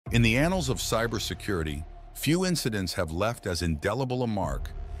In the annals of cybersecurity, few incidents have left as indelible a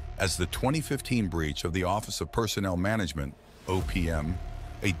mark as the 2015 breach of the Office of Personnel Management, OPM,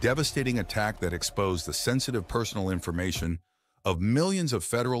 a devastating attack that exposed the sensitive personal information of millions of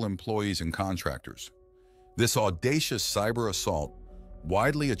federal employees and contractors. This audacious cyber assault,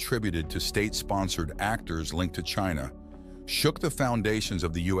 widely attributed to state-sponsored actors linked to China, shook the foundations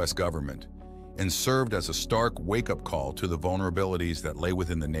of the U.S. government and served as a stark wake-up call to the vulnerabilities that lay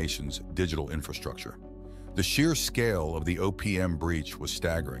within the nation's digital infrastructure. The sheer scale of the OPM breach was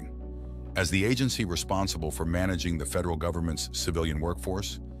staggering. As the agency responsible for managing the federal government's civilian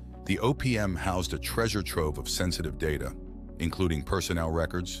workforce, the OPM housed a treasure trove of sensitive data, including personnel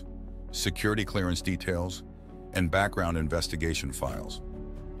records, security clearance details, and background investigation files.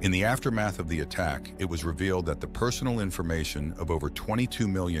 In the aftermath of the attack, it was revealed that the personal information of over 22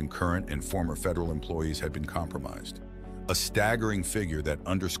 million current and former federal employees had been compromised, a staggering figure that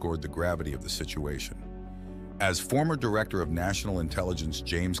underscored the gravity of the situation. As former Director of National Intelligence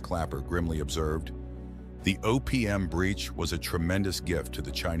James Clapper grimly observed, the OPM breach was a tremendous gift to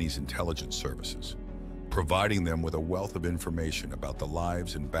the Chinese intelligence services, providing them with a wealth of information about the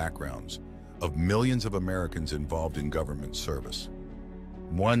lives and backgrounds of millions of Americans involved in government service.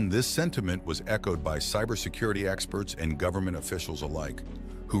 This sentiment was echoed by cybersecurity experts and government officials alike,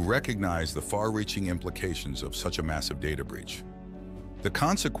 who recognized the far-reaching implications of such a massive data breach. The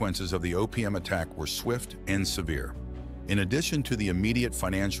consequences of the OPM attack were swift and severe. In addition to the immediate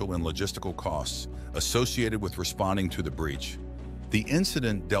financial and logistical costs associated with responding to the breach, the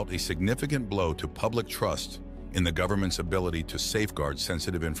incident dealt a significant blow to public trust in the government's ability to safeguard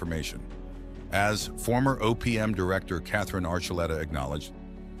sensitive information. As former OPM Director Catherine Archuleta acknowledged,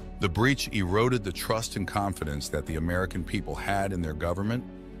 the breach eroded the trust and confidence that the American people had in their government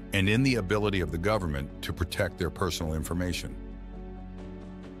and in the ability of the government to protect their personal information.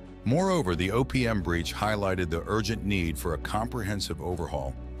 Moreover, the OPM breach highlighted the urgent need for a comprehensive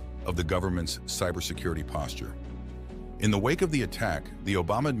overhaul of the government's cybersecurity posture. In the wake of the attack, the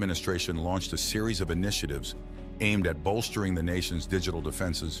Obama administration launched a series of initiatives aimed at bolstering the nation's digital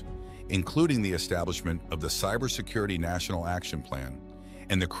defenses, including the establishment of the Cybersecurity National Action Plan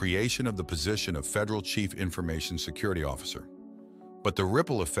and the creation of the position of Federal Chief Information Security Officer. But the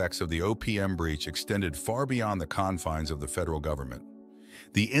ripple effects of the OPM breach extended far beyond the confines of the federal government.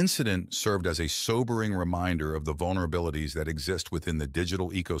 The incident served as a sobering reminder of the vulnerabilities that exist within the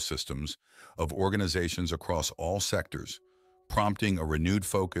digital ecosystems of organizations across all sectors, prompting a renewed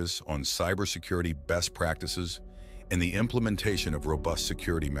focus on cybersecurity best practices and the implementation of robust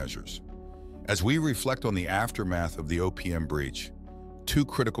security measures. As we reflect on the aftermath of the OPM breach, two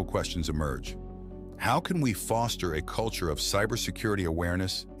critical questions emerge. How can we foster a culture of cybersecurity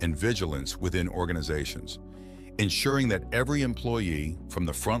awareness and vigilance within organizations, ensuring that every employee, from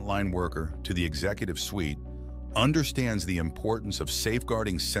the frontline worker to the executive suite, understands the importance of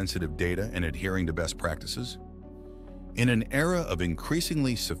safeguarding sensitive data and adhering to best practices? In an era of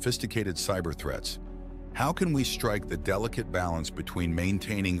increasingly sophisticated cyber threats, how can we strike the delicate balance between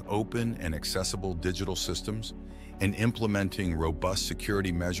maintaining open and accessible digital systems and implementing robust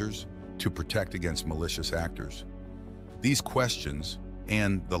security measures to protect against malicious actors? These questions,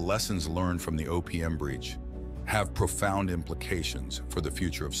 and the lessons learned from the OPM breach, have profound implications for the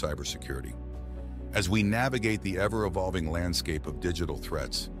future of cybersecurity. As we navigate the ever-evolving landscape of digital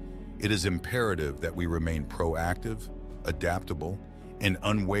threats, it is imperative that we remain proactive, adaptable, and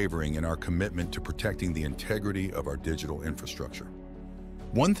unwavering in our commitment to protecting the integrity of our digital infrastructure.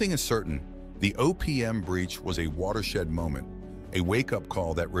 One thing is certain, the OPM breach was a watershed moment, a wake-up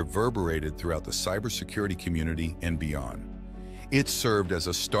call that reverberated throughout the cybersecurity community and beyond. It served as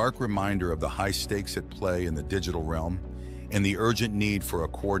a stark reminder of the high stakes at play in the digital realm and the urgent need for a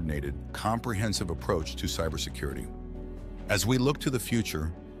coordinated, comprehensive approach to cybersecurity. As we look to the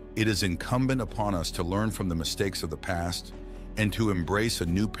future, it is incumbent upon us to learn from the mistakes of the past and to embrace a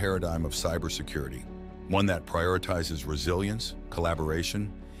new paradigm of cybersecurity, one that prioritizes resilience,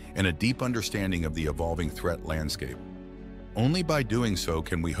 collaboration, and a deep understanding of the evolving threat landscape. Only by doing so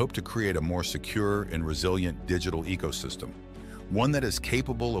can we hope to create a more secure and resilient digital ecosystem, one that is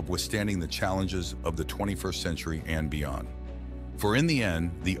capable of withstanding the challenges of the 21st century and beyond. For in the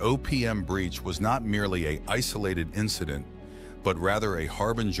end, the OPM breach was not merely an isolated incident, but rather a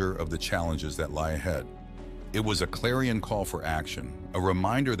harbinger of the challenges that lie ahead. It was a clarion call for action, a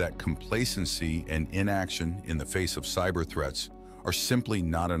reminder that complacency and inaction in the face of cyber threats are simply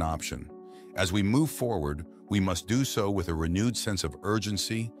not an option. As we move forward, we must do so with a renewed sense of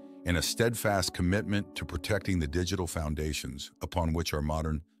urgency and a steadfast commitment to protecting the digital foundations upon which our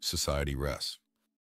modern society rests.